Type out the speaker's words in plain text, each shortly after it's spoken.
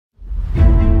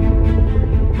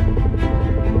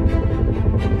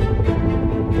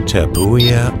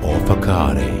Tauranga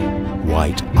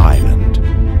White Island.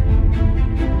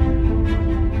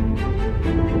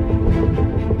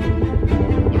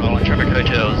 Rolling Traffic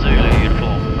Hotel Zulu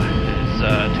uniform is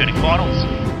turning finals.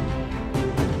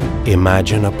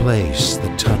 Imagine a place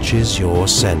that touches your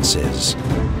senses,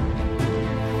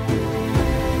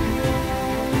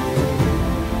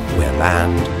 where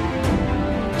land,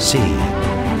 sea,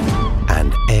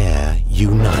 and air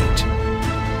unite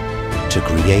to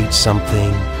create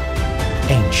something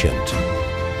ancient,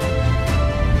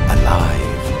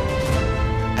 alive,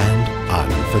 and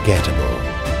unforgettable.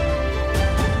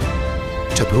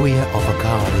 Tauranga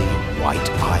White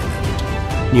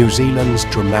Island, New Zealand's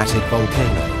dramatic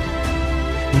volcano,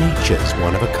 nature's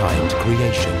one-of-a-kind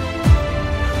creation.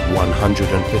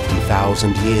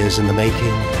 150,000 years in the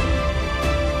making,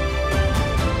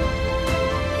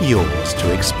 yours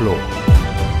to explore.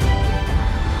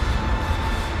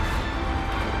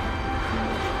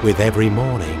 With every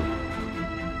morning,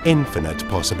 infinite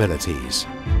possibilities.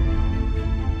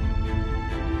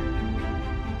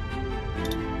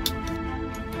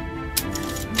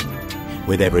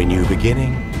 With every new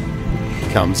beginning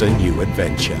comes a new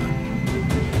adventure.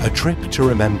 A trip to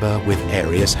remember with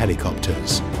Aerius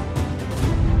helicopters.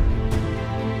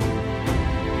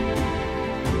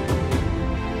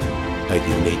 A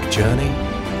unique journey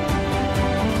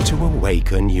to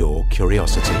awaken your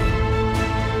curiosity.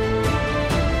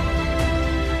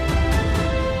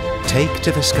 Take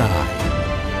to the sky,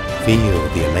 feel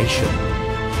the elation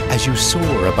as you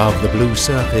soar above the blue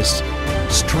surface,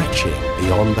 stretching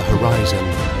beyond the horizon,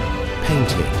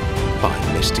 painted by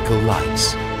mystical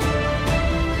lights.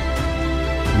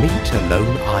 Meet a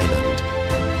lone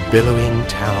island, billowing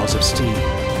towers of steel.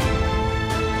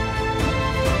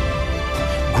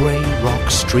 Grey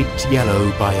rocks streaked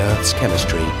yellow by Earth's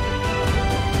chemistry.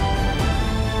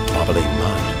 Bubbling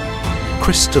mud,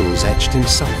 crystals etched in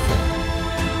sulphur.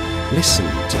 Listen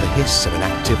to the hiss of an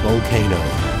active volcano.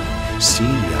 See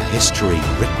a history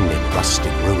written in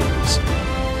rusted ruins.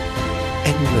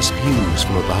 Endless views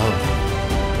from above.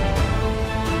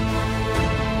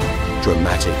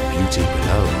 Dramatic beauty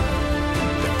below.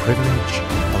 The privilege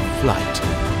of flight.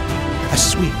 A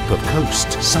sweep of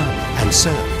coast, sun and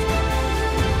surf.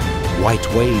 White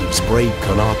waves break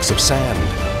on arcs of sand.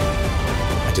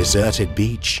 A deserted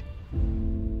beach.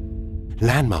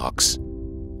 Landmarks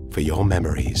for your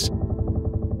memories.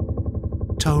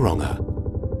 Tauranga,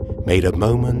 made of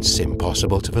moments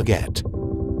impossible to forget.